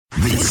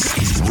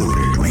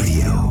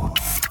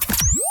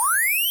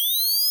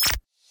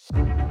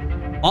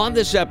On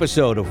this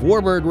episode of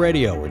Warbird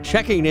Radio, we're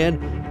checking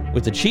in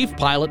with the chief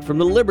pilot from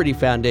the Liberty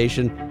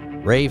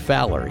Foundation, Ray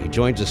Fowler. He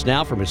joins us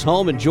now from his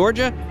home in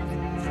Georgia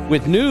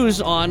with news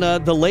on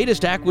the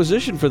latest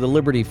acquisition for the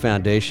Liberty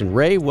Foundation.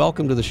 Ray,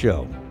 welcome to the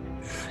show.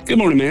 Good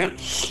morning,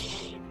 Matt.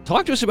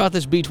 Talk to us about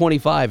this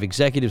B-25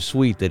 executive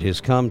suite that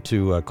has come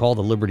to call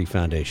the Liberty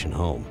Foundation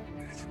home.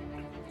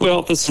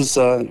 Well, this is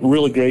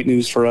really great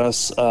news for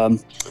us.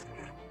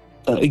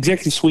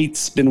 Executive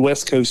Suite's been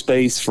West Coast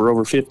based for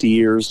over 50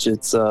 years.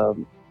 It's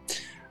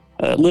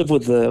lived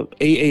with the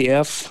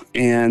AAF,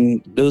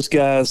 and those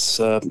guys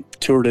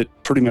toured it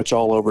pretty much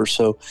all over.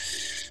 So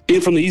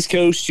being from the East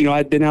Coast,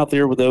 I'd been out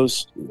there with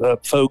those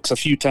folks a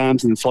few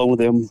times and flown with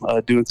them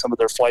doing some of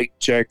their flight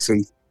checks.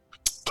 And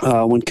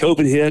when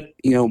COVID hit,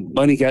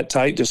 money got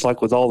tight, just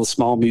like with all the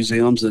small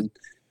museums, and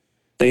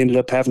they ended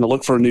up having to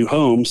look for a new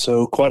home.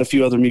 So quite a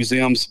few other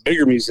museums,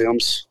 bigger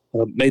museums,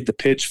 made the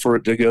pitch for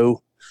it to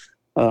go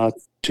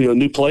to a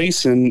new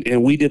place,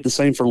 and we did the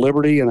same for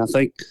Liberty. And I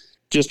think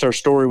just our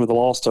story with the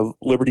loss of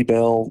Liberty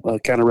Bell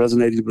kind of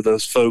resonated with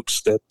those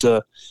folks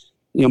that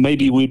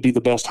maybe we'd be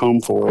the best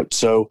home for it.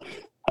 So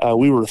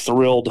we were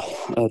thrilled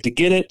to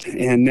get it,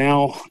 and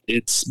now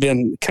it's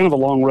been kind of a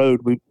long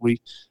road. We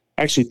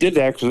actually did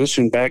the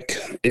acquisition back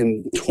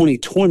in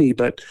 2020,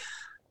 but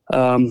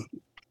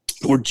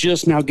we're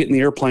just now getting the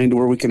airplane to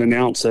where we can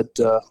announce that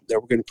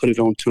we're going to put it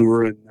on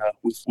tour, and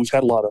we've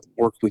had a lot of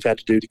work we've had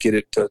to do to get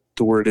it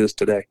to where it is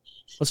today.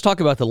 Let's talk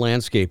about the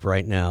landscape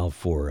right now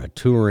for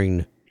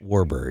touring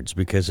Warbirds,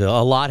 because a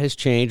lot has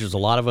changed. There's a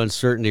lot of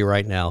uncertainty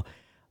right now.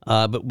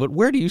 But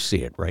where do you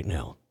see it right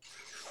now?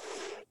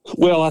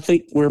 Well, I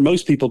think where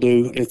most people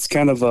do, it's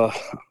kind of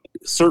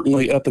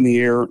certainly up in the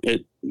air.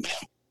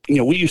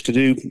 We used to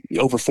do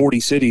over 40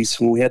 cities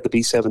when we had the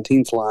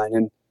B-17 flying,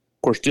 and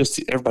of course,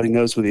 just everybody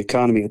knows with the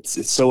economy,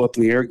 it's so up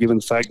in the air, given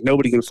the fact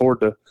nobody can afford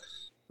to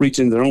reach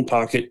into their own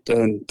pocket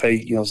and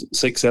pay,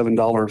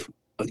 $6-7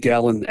 a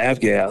gallon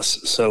avgas.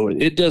 So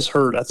it does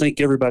hurt. I think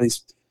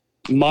everybody's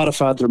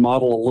modified their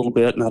model a little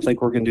bit, and I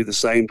think we're going to do the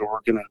same. We're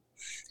going to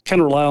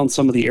kind of rely on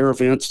some of the air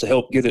events to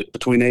help get it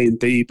between A and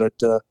B. But,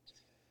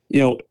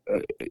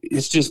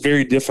 it's just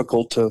very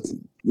difficult to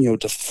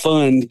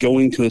fund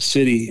going to a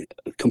city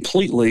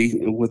completely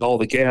with all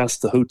the gas,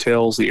 the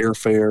hotels, the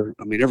airfare.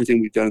 I mean,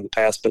 everything we've done in the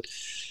past. But,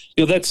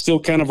 that's still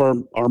kind of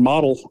our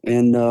model.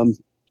 And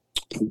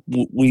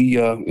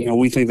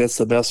we think that's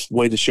the best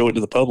way to show it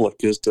to the public,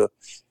 is to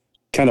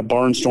kind of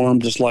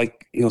barnstorm, just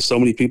like, so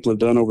many people have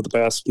done over the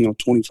past,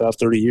 25,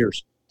 30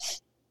 years.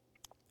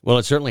 Well,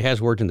 it certainly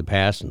has worked in the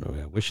past, and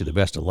I wish you the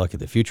best of luck in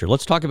the future.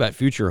 Let's talk about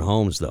future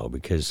homes, though,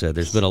 because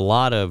there's been a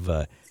lot of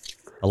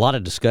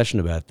discussion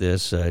about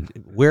this.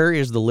 Where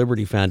is the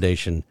Liberty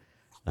Foundation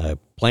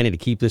planning to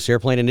keep this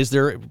airplane? And is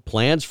there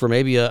plans for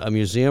maybe a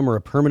museum or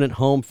a permanent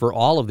home for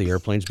all of the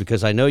airplanes?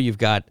 Because I know you've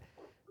got,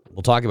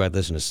 we'll talk about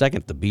this in a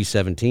second, the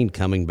B-17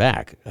 coming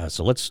back.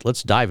 So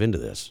let's dive into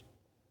this.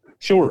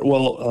 Sure.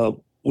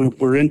 Well,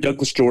 we're in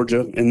Douglas,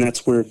 Georgia, and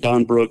that's where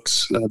Don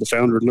Brooks, the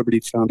founder of Liberty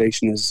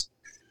Foundation,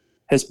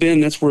 has been.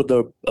 That's where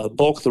the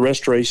bulk of the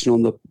restoration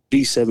on the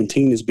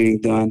B-17 is being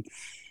done.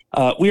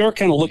 We are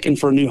kind of looking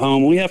for a new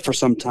home. We have for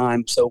some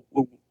time. So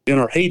in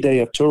our heyday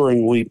of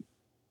touring, we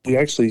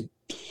actually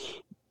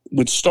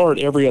would start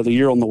every other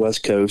year on the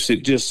West Coast.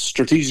 It just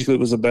strategically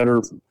was a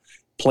better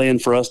plan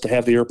for us to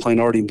have the airplane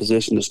already in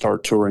position to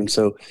start touring.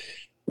 So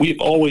we've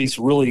always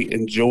really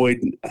enjoyed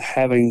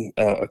having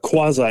a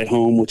quasi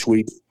home, which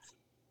we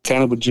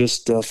kind of would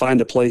just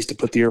find a place to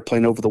put the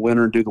airplane over the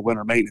winter and do the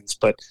winter maintenance.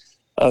 But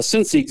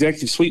since the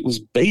executive suite was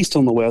based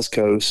on the West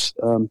Coast,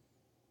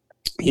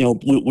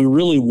 we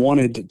really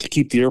wanted to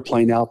keep the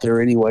airplane out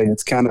there anyway.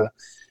 It's kind of,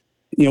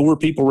 where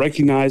people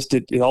recognized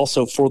it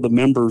also for the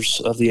members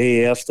of the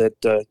AAF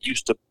that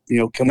used to,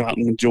 come out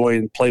and enjoy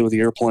and play with the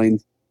airplane.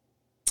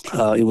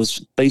 It was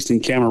based in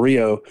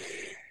Camarillo.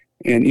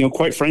 And,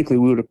 quite frankly,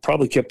 we would have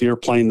probably kept the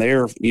airplane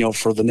there,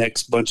 for the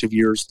next bunch of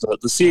years.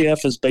 The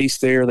CAF is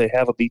based there. They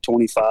have a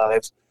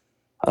B-25.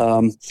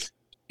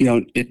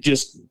 It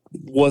just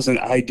wasn't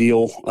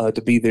ideal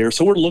to be there.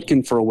 So we're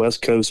looking for a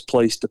West Coast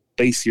place to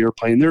base the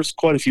airplane. There's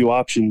quite a few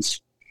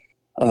options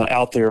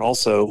out there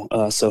also.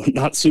 So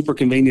not super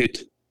convenient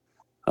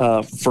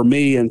for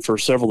me and for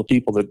several of the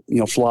people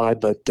that, fly.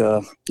 But,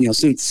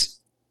 since,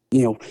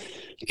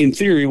 in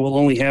theory, we'll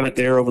only have it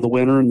there over the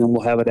winter, and then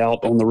we'll have it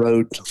out on the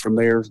road from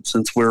there,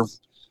 since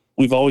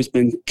we've always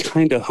been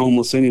kind of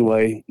homeless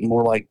anyway,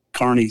 more like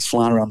carnies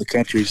flying around the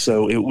country.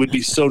 So it would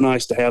be so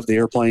nice to have the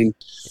airplane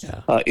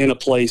in a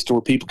place to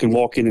where people can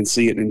walk in and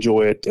see it and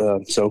enjoy it.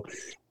 So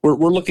we're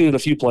looking at a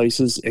few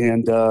places,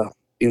 and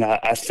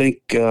I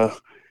think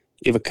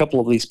if a couple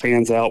of these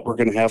pans out, we're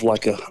going to have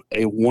like a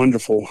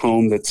wonderful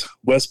home that's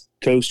West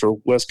Coast or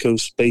West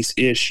Coast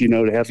space-ish,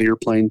 to have the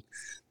airplane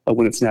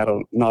when it's not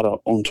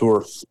on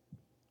tour.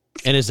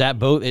 And is that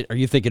both? Are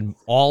you thinking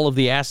all of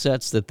the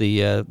assets that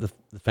the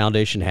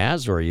foundation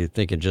has, or are you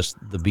thinking just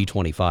the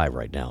B-25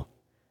 right now?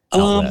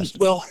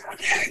 Well,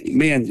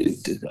 man,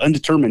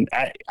 undetermined.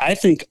 I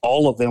think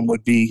all of them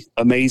would be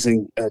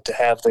amazing to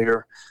have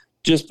there,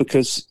 just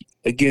because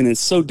again, it's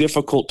so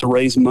difficult to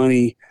raise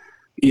money,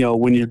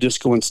 when you're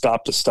just going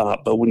stop to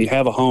stop. But when you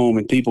have a home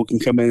and people can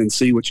come in and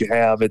see what you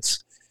have,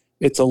 it's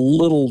a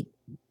little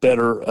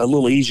better, a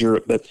little easier,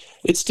 but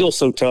it's still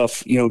so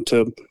tough,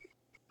 to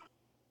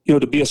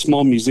be a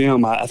small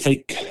museum. I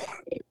think,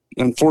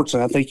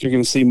 unfortunately, I think you're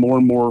going to see more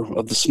and more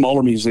of the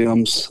smaller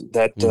museums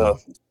that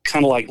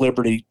kind of like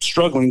Liberty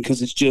struggling,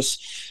 because it's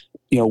just,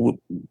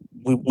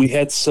 we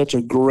had such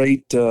a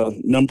great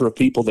number of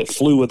people that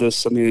flew with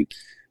us. I mean,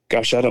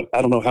 gosh, I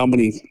don't know how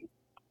many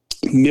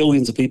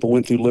millions of people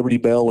went through Liberty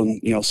Bell,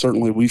 and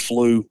certainly we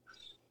flew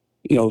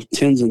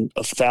tens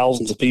of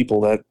thousands of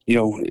people that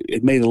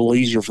it made it a little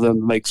easier for them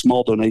to make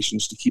small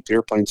donations to keep the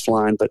airplanes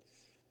flying. But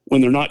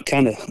when they're not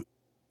kind of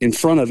in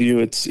front of you,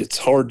 it's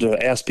hard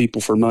to ask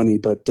people for money.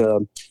 But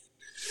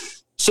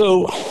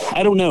so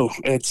I don't know.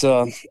 It's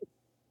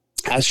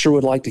I sure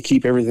would like to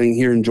keep everything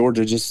here in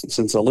Georgia, just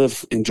since I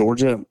live in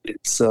Georgia.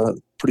 It's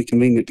pretty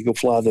convenient to go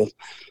fly the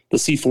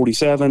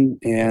C-47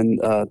 and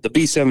the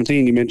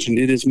B-17 you mentioned.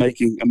 It is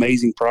making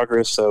amazing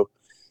progress. So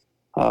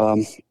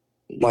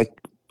like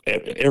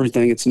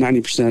everything, it's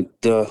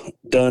 90%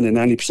 done and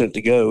 90%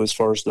 to go as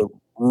far as the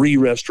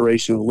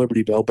re-restoration of the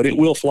Liberty Bell. But it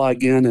will fly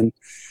again, and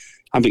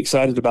I'm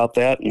excited about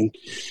that.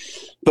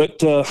 But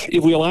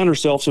if we align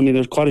ourselves, I mean,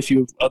 there's quite a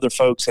few other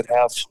folks that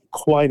have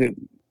quite a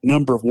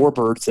number of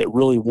Warbirds that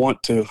really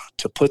want to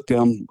put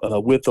them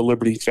with the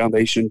Liberty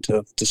Foundation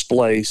to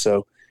display.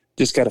 So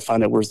just got to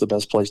find out where's the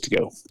best place to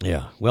go.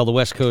 Yeah. Well, the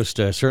West Coast,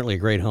 certainly a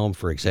great home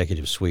for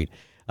Executive Suite,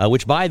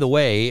 which, by the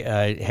way,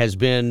 has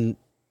been,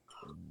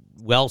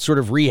 sort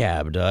of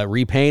rehabbed,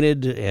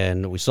 repainted,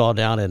 and we saw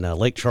down in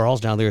Lake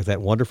Charles down there at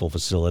that wonderful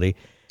facility.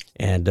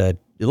 And it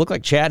looked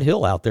like Chad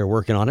Hill out there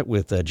working on it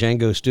with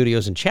Django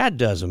Studios, and Chad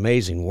does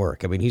amazing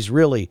work. I mean, he's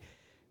really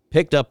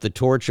picked up the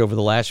torch over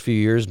the last few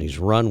years, and he's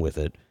run with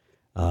it,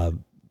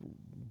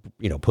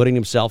 putting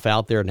himself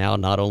out there now,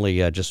 not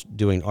only just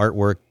doing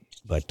artwork,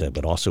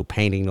 but also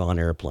painting on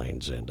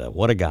airplanes. And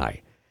what a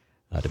guy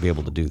to be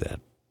able to do that.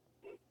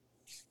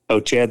 Oh,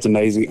 Chad's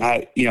amazing.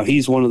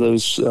 He's one of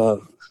those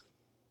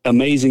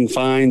amazing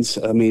finds.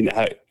 I mean,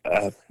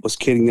 I was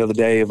kidding the other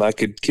day if I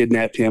could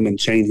kidnap him and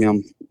chain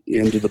him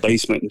into the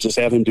basement and just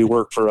have him do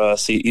work for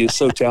us. He is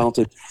so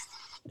talented.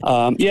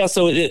 So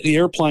the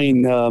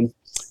airplane,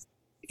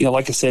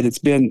 like I said,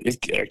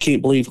 I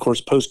can't believe, of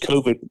course,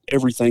 post-COVID,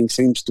 everything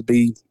seems to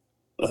be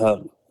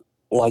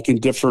like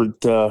in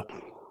different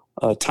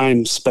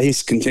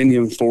time-space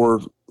continuum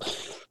for,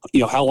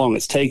 how long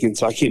it's taken.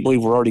 So I can't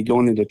believe we're already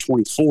going into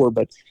 24.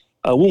 But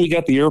when we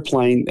got the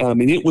airplane, I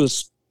mean, it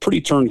was pretty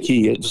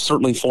turnkey. It was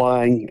certainly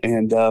flying,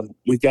 and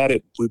we got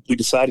it. We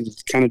decided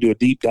to kind of do a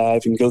deep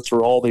dive and go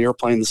through all the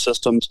airplane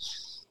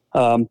systems,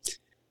 and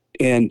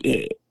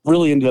it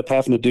really ended up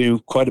having to do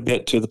quite a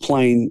bit to the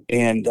plane.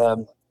 And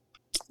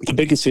the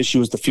biggest issue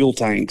was the fuel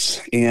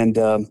tanks, and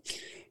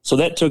so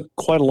that took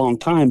quite a long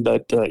time.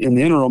 But in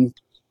the interim,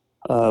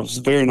 it was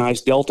very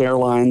nice. Delta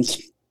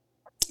Airlines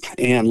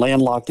and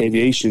Landlocked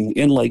Aviation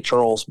in Lake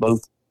Charles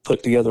both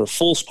put together a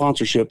full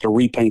sponsorship to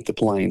repaint the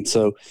plane.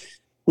 So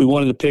we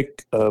wanted to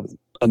pick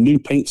a new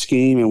paint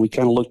scheme, and we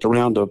kind of looked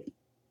around to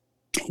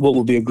what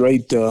would be a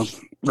great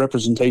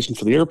representation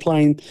for the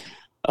airplane.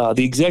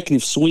 The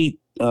Executive Suite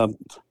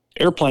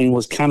airplane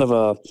was kind of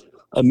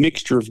a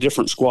mixture of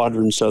different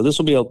squadrons. So this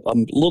will be a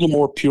little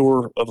more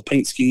pure of a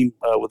paint scheme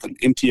with an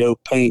MTO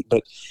paint,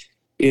 but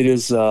it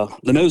is the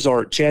nose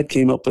art. Chad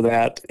came up with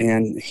that,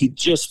 and he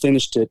just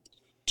finished it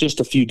just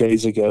a few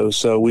days ago.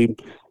 So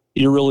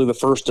you're really the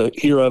first to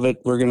hear of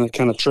it. We're going to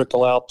kind of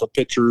trickle out the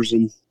pictures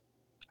and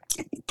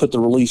put the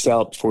release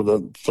out for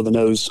the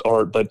nose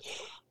art, but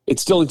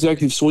it's still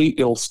Executive Suite.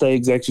 It'll stay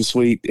Executive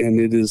Suite, and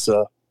it is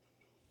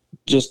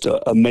just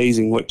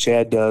amazing what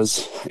Chad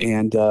does.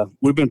 And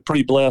we've been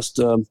pretty blessed.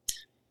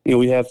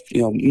 We have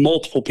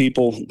multiple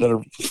people that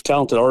are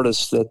talented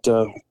artists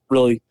that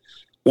really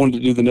wanted to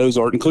do the nose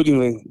art,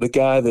 including the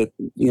guy that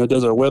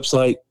does our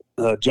website,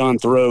 John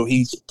Thoreau.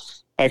 He's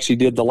actually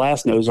did the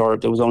last nose art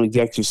that was on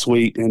Executive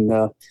Suite, and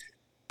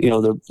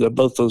they're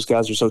both those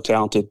guys are so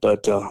talented.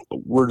 But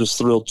we're just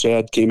thrilled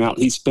Chad came out.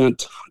 He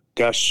spent,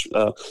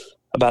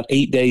 about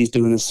 8 days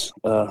doing this,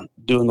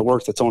 doing the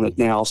work that's on it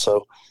now.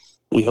 So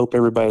we hope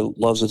everybody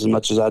loves it as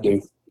much as I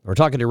do. We're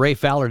talking to Ray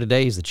Fowler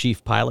today. He's the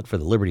chief pilot for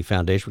the Liberty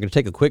Foundation. We're going to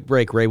take a quick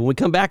break, Ray. When we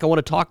come back, I want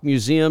to talk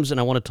museums and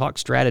I want to talk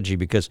strategy,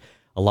 because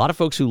a lot of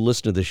folks who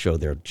listen to this show,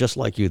 they're just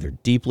like you. They're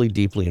deeply,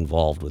 deeply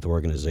involved with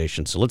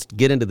organizations. So let's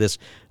get into this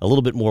a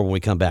little bit more when we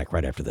come back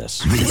right after this.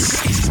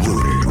 This is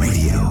Warbird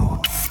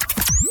Radio.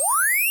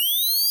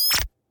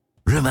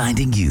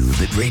 Reminding you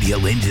that radio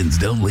engines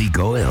don't leak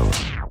oil.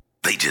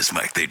 They just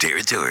mark their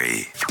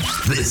territory.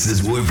 This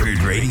is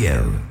Warbird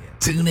Radio.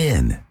 Tune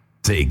in.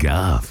 Take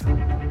off.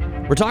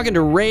 We're talking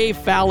to Ray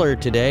Fowler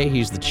today.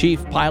 He's the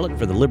chief pilot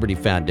for the Liberty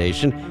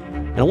Foundation.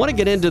 And I want to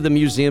get into the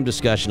museum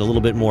discussion a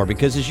little bit more,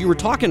 because as you were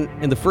talking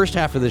in the first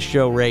half of this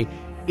show, Ray,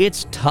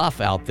 it's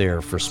tough out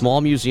there for small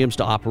museums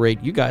to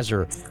operate. You guys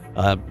are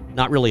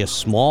not really a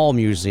small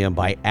museum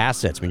by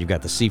assets. I mean, you've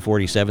got the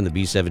C-47, the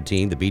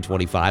B-17, the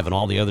B-25, and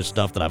all the other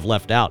stuff that I've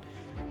left out.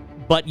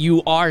 But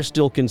you are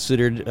still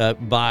considered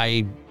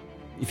by,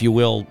 if you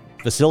will,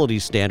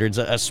 facilities standards,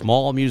 a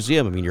small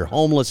museum. I mean, you're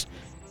homeless.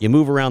 You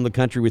move around the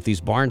country with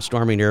these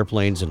barnstorming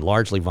airplanes and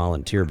largely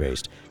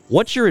volunteer-based.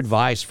 What's your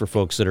advice for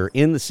folks that are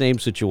in the same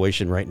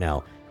situation right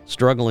now,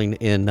 struggling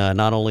in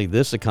not only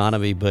this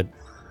economy, but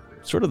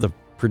sort of the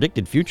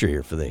predicted future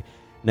here for the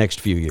next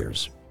few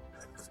years?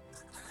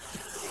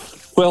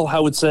 Well, I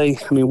would say,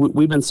 I mean,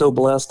 we've been so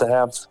blessed to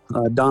have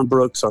Don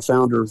Brooks, our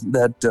founder,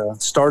 that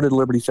started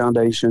Liberty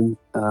Foundation.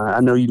 I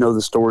know you know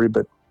the story,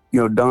 but,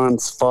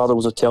 Don's father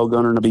was a tail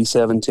gunner in a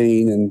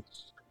B-17. And,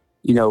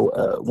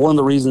 one of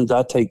the reasons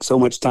I take so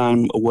much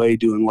time away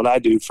doing what I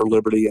do for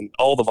Liberty and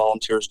all the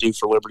volunteers do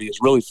for Liberty is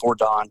really for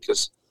Don,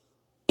 because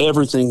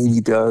everything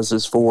he does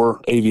is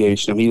for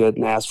aviation. I mean, he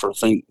doesn't ask for a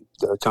thing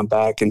to come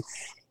back. And,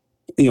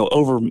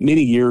 over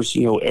many years,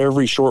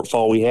 every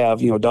shortfall we have,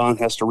 Don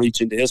has to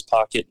reach into his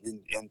pocket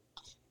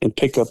and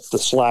pick up the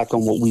slack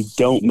on what we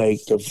don't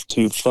make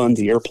to fund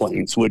the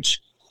airplanes, which,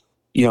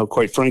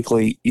 quite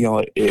frankly,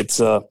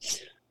 it's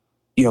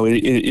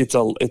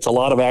it's a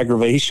lot of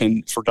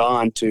aggravation for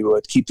Don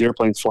to keep the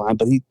airplanes flying,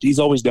 but he's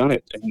always done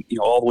it. And,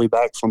 all the way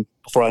back from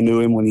before I knew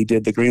him, when he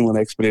did the Greenland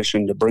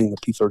expedition to bring the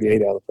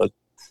P-38 out of the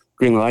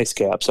Greenland ice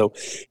cap. So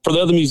for the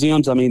other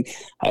museums, I mean,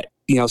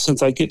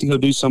 since I get to go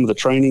do some of the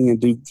training and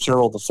do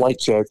several of the flight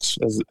checks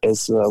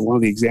as one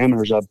of the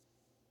examiners,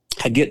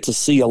 I get to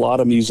see a lot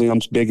of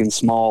museums, big and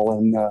small.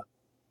 And,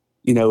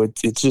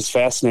 it's just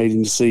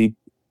fascinating to see,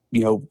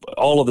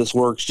 all of this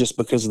works just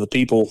because of the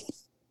people.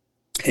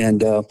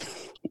 And,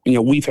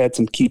 we've had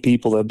some key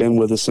people that have been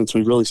with us since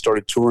we really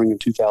started touring in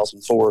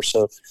 2004.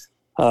 So,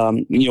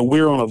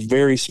 we're on a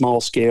very small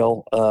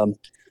scale,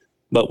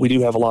 but we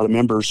do have a lot of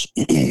members,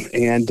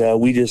 and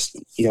we just,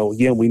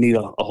 again, we need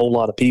a whole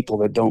lot of people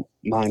that don't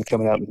mind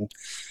coming out and,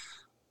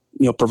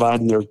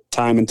 providing their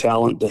time and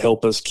talent to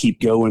help us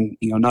keep going,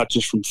 not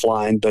just from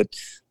flying. But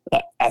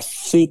I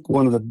think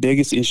one of the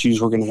biggest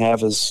issues we're going to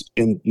have is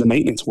in the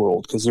maintenance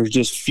world, because there's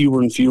just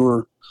fewer and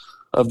fewer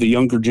of the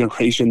younger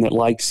generation that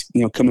likes,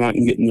 coming out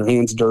and getting their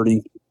hands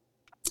dirty.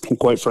 And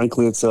quite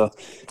frankly, it's a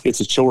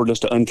chore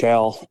just to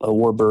uncowl a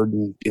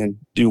Warbird and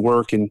do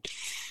work. And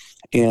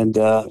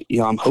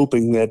I'm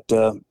hoping that,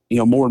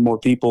 more and more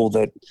people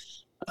that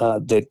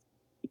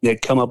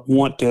come up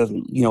want to,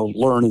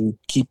 learn and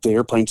keep the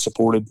airplane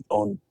supported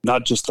on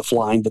not just the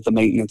flying, but the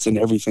maintenance and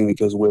everything that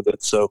goes with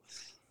it. So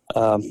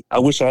I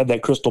wish I had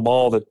that crystal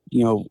ball that,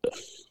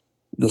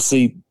 to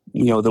see,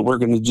 that we're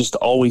going to just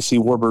always see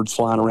Warbirds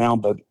flying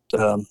around. But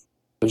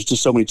there's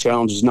just so many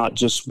challenges, not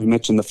just, we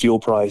mentioned the fuel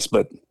price,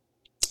 but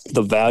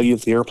the value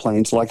of the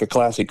airplanes. Like a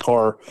classic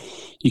car,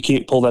 you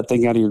can't pull that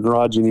thing out of your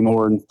garage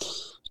anymore and,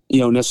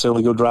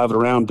 necessarily go drive it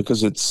around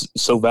because it's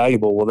so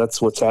valuable. Well,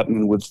 that's what's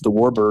happening with the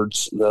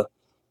Warbirds.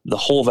 The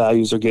whole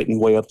values are getting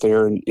way up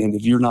there. And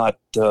if you're not,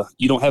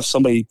 you don't have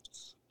somebody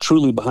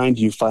truly behind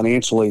you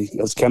financially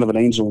as kind of an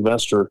angel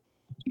investor,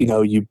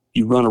 you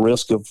run a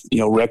risk of,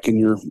 wrecking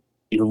your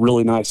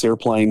really nice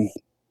airplane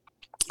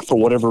for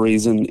whatever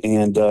reason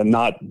and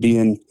not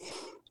being,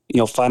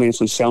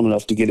 financially sound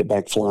enough to get it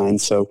back flying.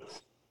 So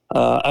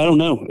I don't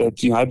know.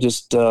 I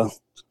just,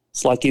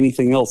 it's like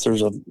anything else.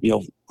 There's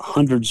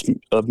hundreds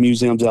of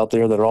museums out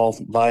there that are all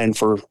vying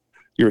for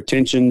your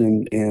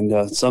attention,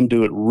 and some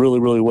do it really,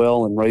 really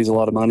well and raise a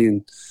lot of money,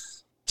 and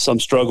some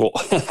struggle.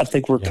 I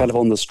think we're kind of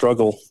on the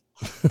struggle.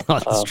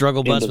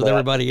 Struggle bus with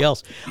everybody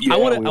else. Yeah, I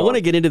want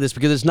to get into this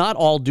because it's not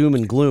all doom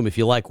and gloom. If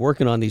you like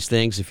working on these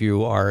things, if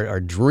you are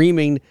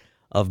dreaming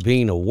of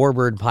being a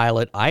Warbird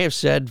pilot, I have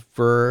said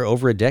for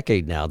over a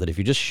decade now that if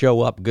you just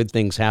show up, good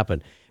things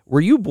happen.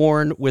 Were you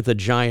born with a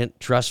giant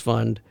trust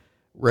fund,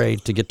 Ray,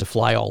 to get to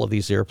fly all of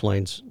these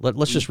airplanes?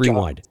 Let's just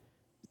rewind.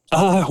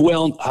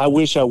 Well, I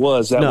wish I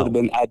was. That would have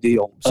been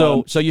ideal.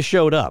 So you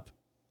showed up,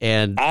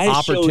 and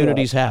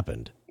opportunities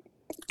happened.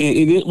 And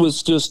it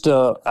was just,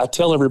 I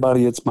tell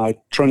everybody it's my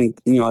training,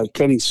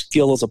 training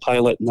skill as a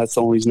pilot, and that's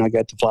the only reason I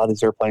got to fly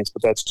these airplanes,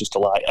 but that's just a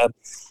lie.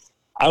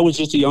 I was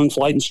just a young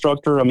flight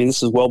instructor. I mean,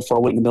 this is well before I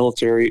went in the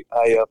military.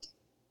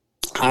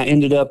 I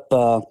ended up,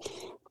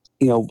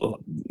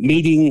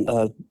 meeting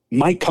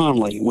Mike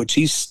Conley, which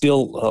he's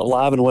still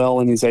alive and well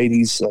in his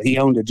 80s. He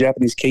owned a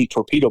Japanese Kate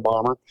torpedo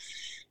bomber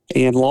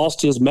and lost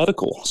his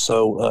medical.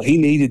 So he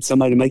needed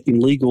somebody to make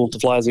him legal to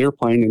fly his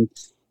airplane. And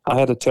I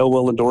had a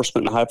tailwheel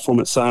endorsement and a high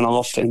performance sign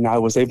off, and I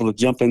was able to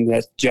jump in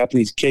that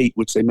Japanese Kate,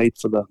 which they made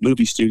for the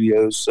movie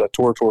studios,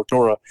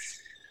 Tora.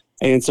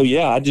 And so,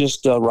 I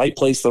just right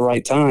place, the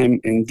right time,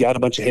 and got a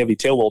bunch of heavy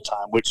tailwheel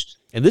time,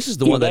 And this is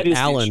the one that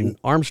Alan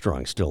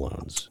Armstrong still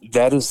owns.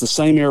 That is the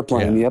same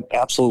airplane. Yeah. Yep,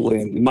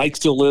 absolutely. And Mike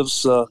still lives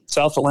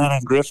South Atlanta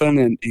and Griffin,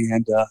 and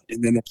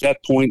then at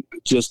that point,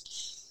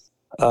 just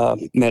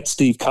met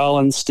Steve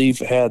Collins. Steve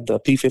had the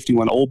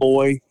P-51 Old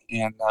Boy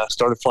and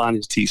started flying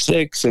his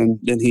T-6, and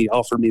then he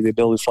offered me the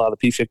ability to fly the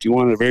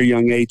P-51 at a very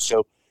young age.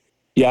 So,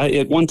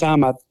 at one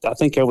time, I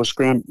think I was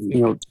trying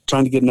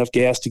to get enough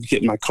gas to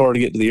get in my car to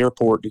get to the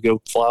airport to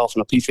go fly off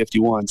in a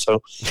P-51.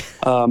 So,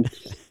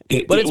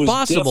 but it's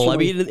possible. I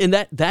mean,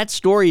 and that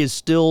story is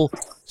still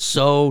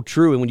So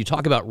true. And when you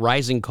talk about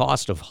rising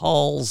cost of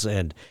hulls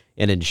and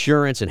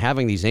insurance and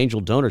having these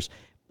angel donors,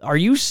 are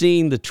you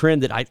seeing the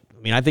trend that I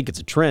think it's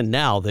a trend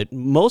now that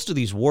most of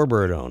these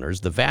Warbird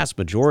owners, the vast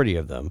majority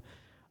of them,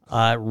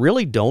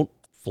 really don't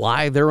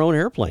fly their own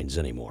airplanes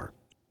anymore?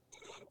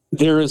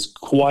 There is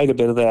quite a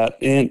bit of that.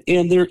 And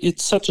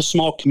it's such a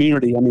small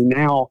community. I mean,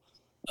 now,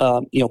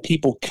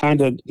 people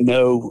kind of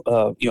know,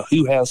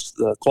 who has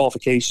the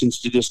qualifications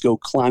to just go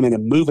climb in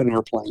and move an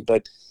airplane.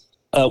 But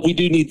we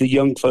do need the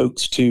young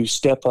folks to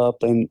step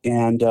up, and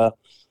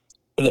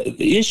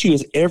the issue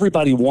is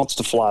everybody wants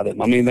to fly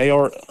them. I mean, they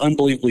are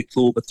unbelievably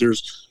cool, but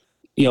there's,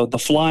 the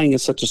flying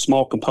is such a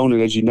small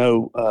component, as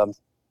not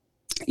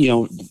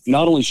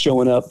only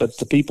showing up, but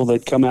the people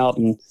that come out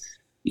and,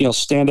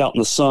 stand out in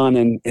the sun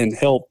and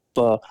help,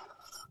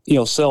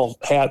 sell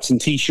hats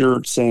and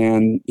T-shirts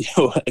and,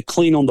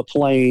 clean on the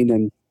plane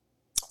and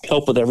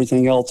help with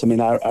everything else. I mean,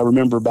 I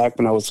remember back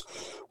when I was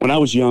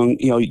young,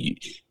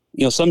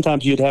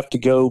 sometimes you'd have to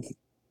go,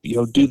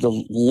 do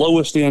the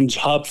lowest end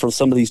job for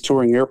some of these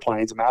touring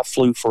airplanes. I mean, I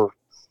flew for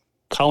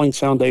Collins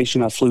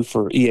Foundation. I flew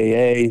for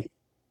EAA.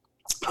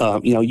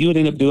 You would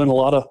end up doing a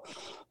lot of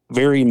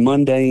very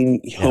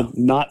mundane,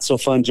 not so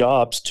fun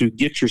jobs to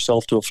get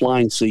yourself to a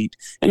flying seat.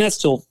 And that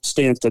still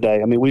stands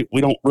today. I mean,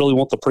 we don't really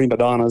want the prima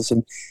donnas,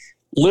 and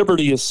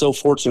Liberty is so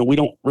fortunate. We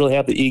don't really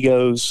have the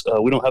egos.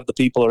 We don't have the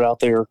people that are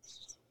out there,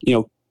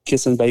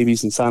 kissing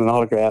babies and signing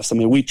autographs. I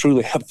mean, we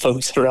truly have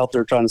folks that are out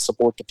there trying to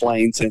support the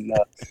planes. And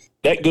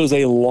that goes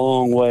a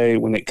long way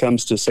when it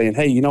comes to saying,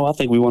 hey, I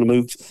think we want to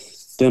move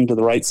them to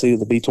the right seat of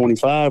the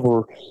B-25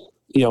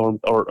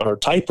 or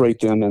type rate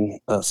them in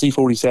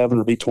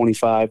C-47 or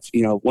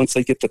B-25, once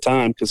they get the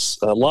time, because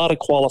a lot of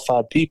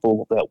qualified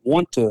people that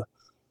want to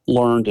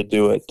learn to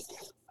do it,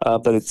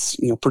 but it's,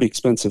 pretty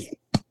expensive.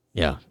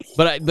 Yeah.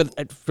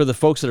 But for the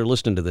folks that are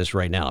listening to this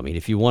right now, I mean,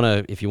 if you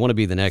want to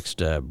be the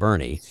next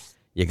Bernie,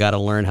 you got to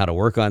learn how to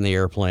work on the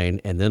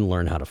airplane and then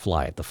learn how to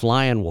fly it. The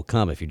flying will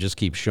come if you just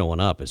keep showing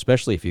up,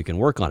 especially if you can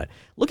work on it.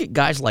 Look at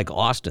guys like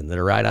Austin that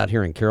are right out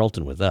here in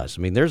Carrollton with us.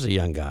 I mean, there's a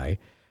young guy,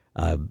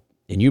 and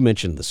you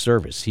mentioned the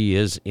service. He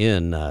is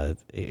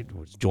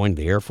joined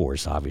the Air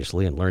Force,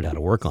 obviously, and learned how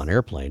to work on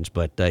airplanes,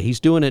 but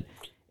he's doing it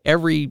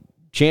every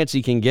chance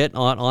he can get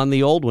on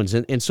the old ones.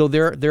 And so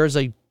there's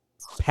a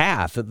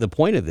path. The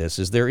point of this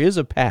is there is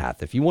a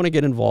path. If you want to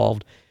get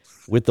involved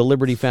with the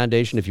Liberty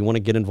Foundation, if you want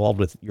to get involved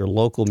with your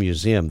local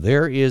museum,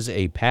 there is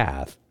a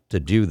path to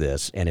do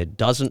this, and it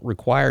doesn't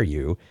require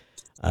you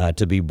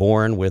to be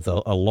born with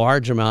a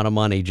large amount of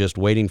money just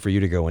waiting for you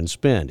to go and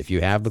spend. If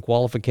you have the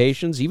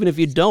qualifications, even if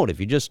you don't, if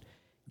you just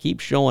keep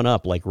showing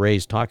up like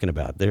Ray's talking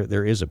about,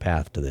 there is a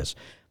path to this.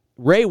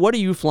 Ray, what are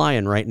you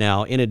flying right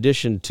now in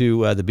addition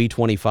to the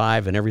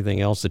B-25 and everything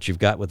else that you've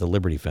got with the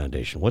Liberty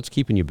Foundation? What's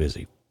keeping you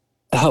busy?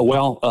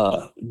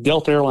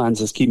 Delta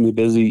Airlines is keeping me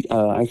busy.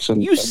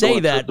 Actually, you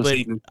say that, but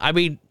I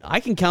mean, I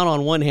can count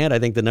on one hand, I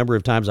think, the number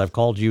of times I've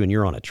called you and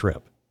you're on a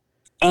trip.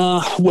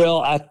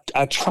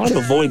 I try to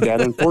avoid that.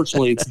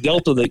 Unfortunately, it's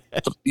Delta that,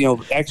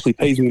 actually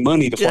pays me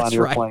money to fly an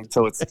airplane. Right.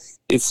 So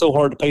it's so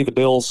hard to pay the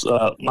bills.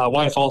 My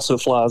wife also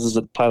flies as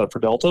a pilot for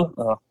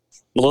Delta,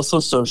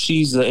 Melissa. So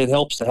it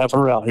helps to have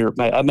her out here.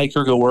 I make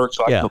her go work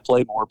so I can go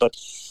play more. But,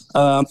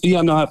 I'm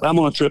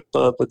on a trip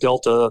with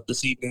Delta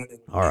this evening.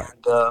 All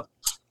right.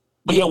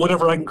 But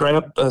whatever I can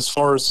grab as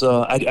far as,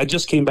 I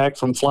just came back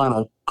from flying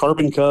a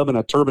Carbon Cub and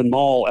a Turbine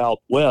Mall out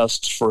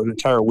west for an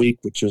entire week,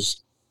 which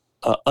is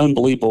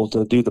unbelievable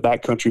to do the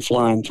backcountry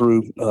flying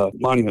through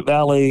Monument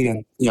Valley.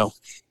 And,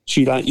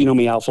 shoot,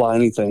 me, I'll fly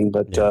anything.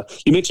 But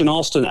you mentioned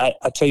Austin. I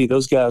tell you,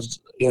 those guys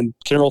in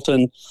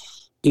Carrollton,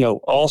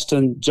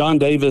 Austin, John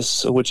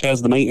Davis, which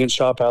has the maintenance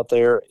shop out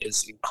there,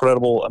 is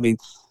incredible. I mean,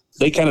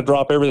 they kind of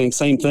drop everything.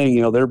 Same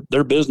thing,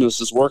 their business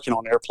is working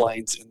on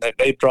airplanes, and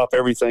they drop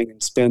everything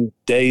and spend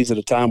days at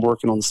a time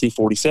working on the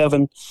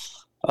C-47.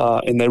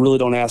 And they really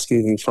don't ask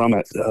anything from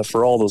it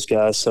for all those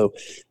guys. So,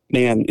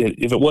 man,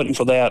 if it wasn't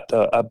for that,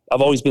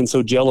 I've always been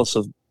so jealous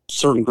of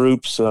certain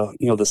groups, the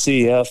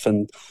CAF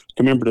and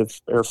Commemorative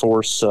Air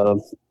Force,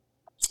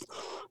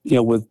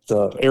 with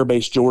Air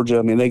Base Georgia.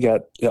 I mean, they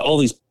got all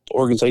these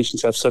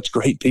organizations have such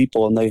great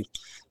people, and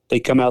they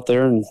come out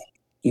there and,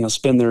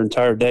 spend their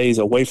entire days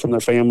away from their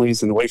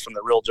families and away from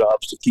their real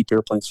jobs to keep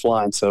airplanes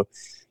flying. So,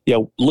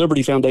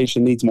 Liberty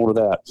Foundation needs more of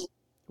that.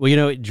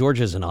 Well,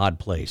 Georgia's an odd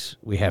place.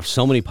 We have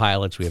so many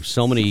pilots. We have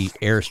so many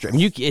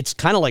airstrips. It's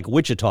kind of like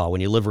Wichita when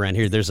you live around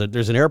here. There's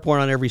an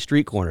airport on every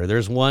street corner.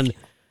 There's one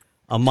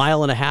a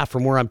mile and a half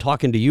from where I'm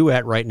talking to you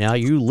at right now.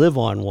 You live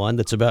on one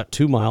that's about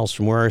 2 miles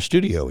from where our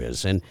studio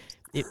is.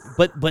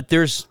 But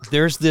there's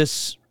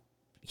this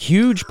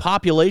huge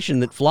population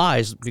that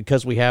flies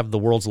because we have the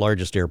world's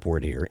largest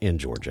airport here in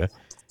Georgia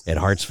at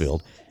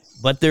Hartsfield.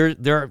 But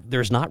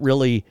there's not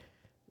really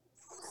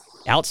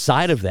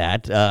outside of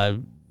that.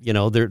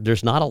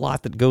 There's not a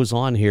lot that goes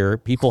on here.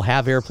 People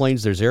have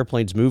airplanes. There's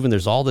airplanes moving.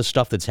 There's all this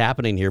stuff that's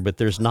happening here, but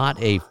there's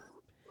not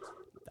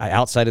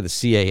outside of the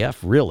CAF,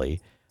 really,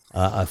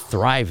 a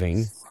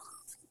thriving,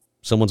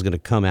 someone's going to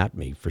come at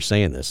me for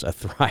saying this, a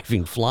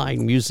thriving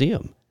flying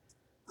museum.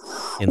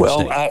 in the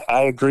state?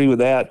 I agree with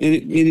that.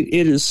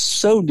 It is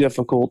so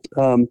difficult,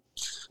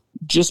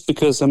 just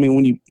because, I mean,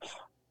 when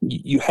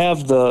you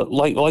have the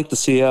like the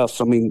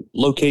CF, I mean,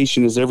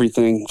 location is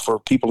everything for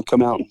people to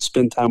come out and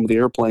spend time with the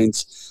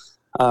airplanes.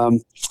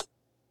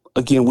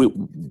 Again,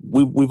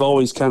 we've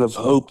always kind of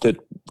hoped that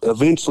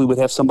eventually we'd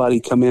have somebody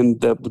come in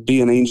that would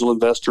be an angel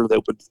investor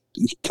that would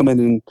come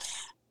in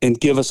and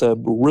give us a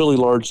really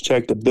large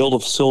check to build a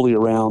facility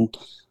around.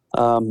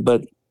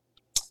 But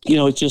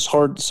it's just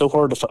so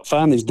hard to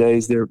find these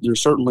days.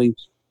 There's certainly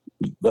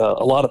a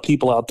lot of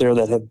people out there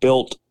that have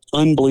built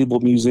unbelievable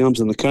museums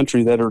in the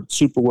country that are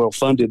super well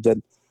funded that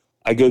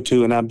I go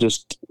to, and I'm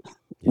just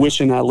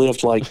wishing I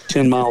lived like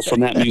 10 miles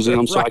from that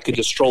museum so I could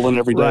just stroll in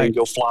every day and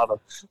go fly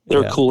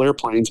their cool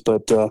airplanes.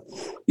 But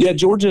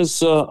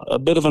Georgia's a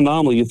bit of an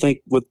anomaly. You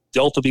think with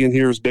Delta being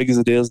here as big as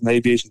it is and the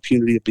aviation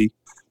community, it'd be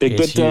big.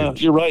 It's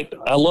but you're right.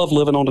 I love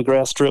living on the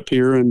grass strip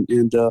here,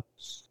 and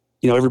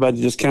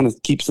everybody just kind of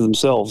keeps to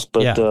themselves.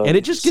 But and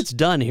it just gets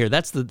done here.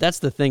 That's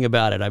the thing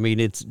about it. I mean,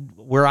 it's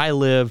where I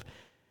live.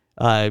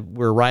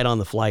 We're right on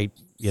the flight,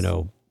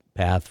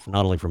 path,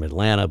 not only from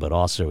Atlanta, but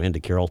also into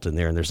Carrollton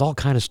there. And there's all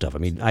kind of stuff. I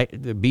mean,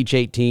 the Beach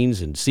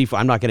 18s and C4,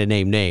 I'm not going to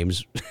name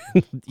names.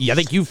 I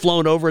think you've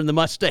flown over in the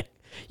Mustang,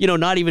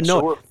 not even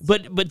know. Sure.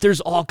 But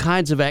there's all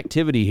kinds of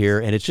activity here.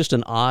 And it's just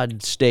an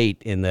odd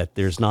state in that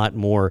there's not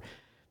more,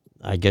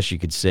 I guess you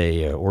could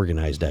say,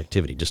 organized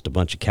activity, just a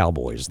bunch of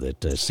cowboys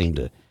that seem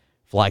to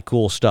fly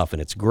cool stuff.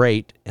 And it's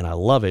great. And I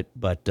love it.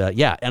 But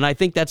and I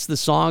think that's the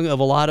song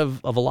of a lot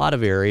of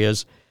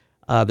areas.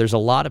 There's a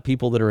lot of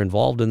people that are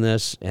involved in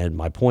this, and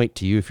my point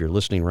to you, if you're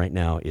listening right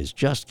now, is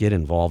just get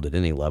involved at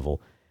any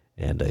level,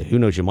 and who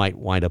knows, you might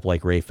wind up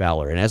like Ray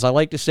Fowler. And as I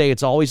like to say,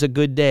 it's always a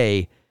good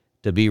day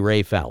to be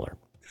Ray Fowler.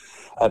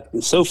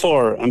 So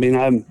far, I mean,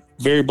 I'm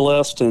very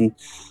blessed, and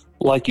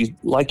like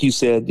you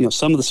said,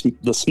 some of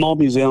the small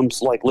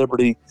museums like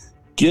Liberty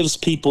gives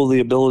people the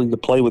ability to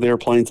play with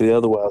airplanes that they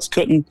otherwise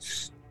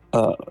couldn't.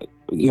 A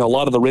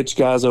lot of the rich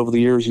guys over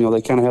the years,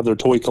 they kind of have their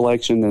toy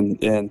collection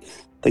and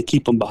they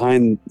keep them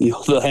behind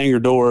the hangar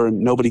door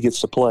and nobody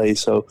gets to play.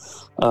 So,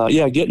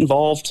 get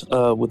involved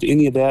with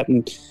any of that.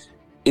 And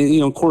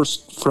of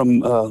course, from,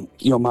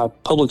 my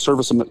public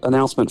service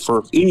announcement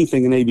for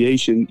anything in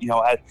aviation,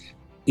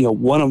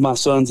 one of my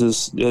sons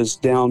is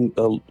down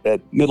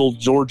at Middle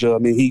Georgia. I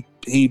mean,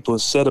 he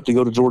was set up to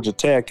go to Georgia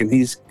Tech, and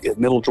he's at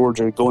Middle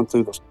Georgia going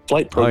through the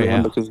flight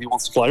program because he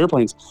wants to fly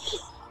airplanes.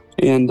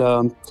 And,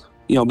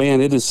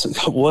 man, it is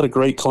what a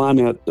great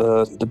climate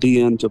to be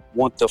in, to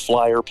want to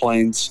fly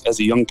airplanes as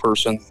a young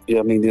person.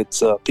 I mean,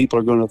 it's people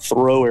are going to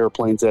throw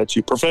airplanes at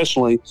you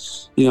professionally,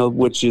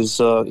 which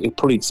is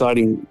pretty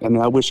exciting. I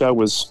mean, I wish I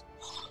was,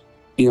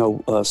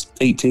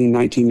 18,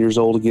 19 years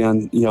old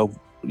again,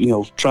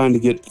 trying to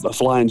get a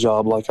flying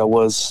job like I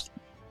was.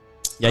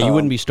 Yeah, you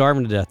wouldn't be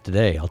starving to death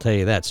today. I'll tell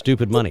you that.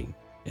 Stupid money.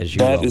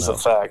 That is a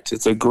fact.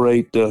 It's a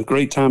great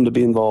time to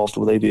be involved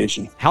with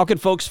aviation. How can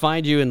folks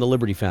find you in the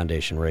Liberty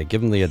Foundation, Ray?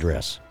 Give them the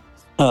address.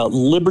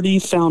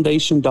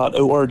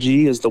 LibertyFoundation.org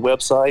is the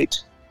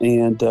website,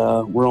 and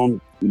we're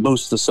on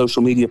most of the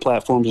social media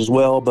platforms as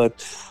well. But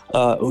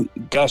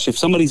if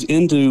somebody's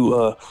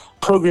into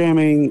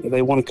programming,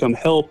 they want to come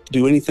help,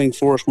 do anything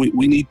for us, we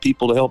need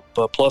people to help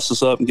plus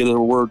us up and get the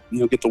word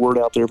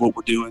out there of what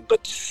we're doing.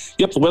 But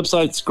the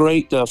website's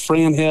great.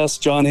 Fran Hess,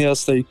 John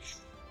Hess, they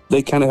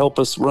kind of help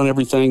us run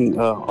everything.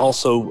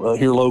 Also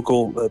here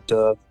local,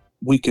 that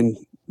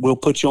we'll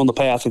put you on the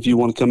path if you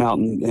want to come out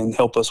and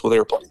help us with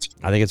airplanes.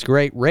 I think it's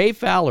great. Ray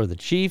Fowler, the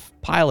chief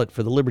pilot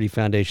for the Liberty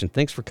Foundation.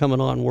 Thanks for coming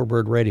on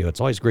Warbird Radio.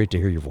 It's always great to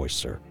hear your voice,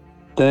 sir.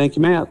 Thank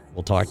you, Matt.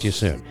 We'll talk to you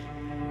soon.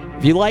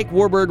 If you like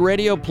Warbird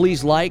Radio,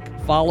 please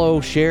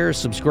follow, share,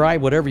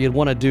 subscribe, whatever you'd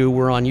want to do.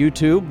 We're on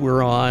YouTube.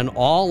 We're on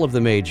all of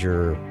the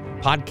major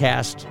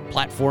podcast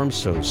platforms,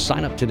 so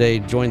sign up today,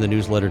 join the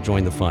newsletter,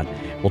 join the fun.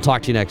 We'll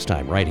talk to you next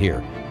time right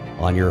here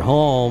on your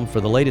home for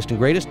the latest and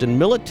greatest in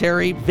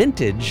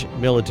vintage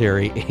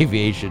military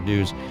aviation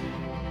news.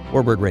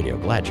 Warbird Radio,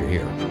 glad you're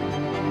here.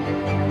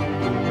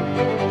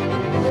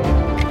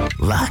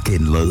 Lock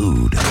and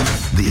load.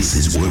 This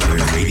is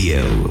Warbird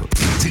Radio.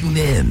 Tune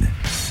in.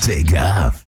 Take off.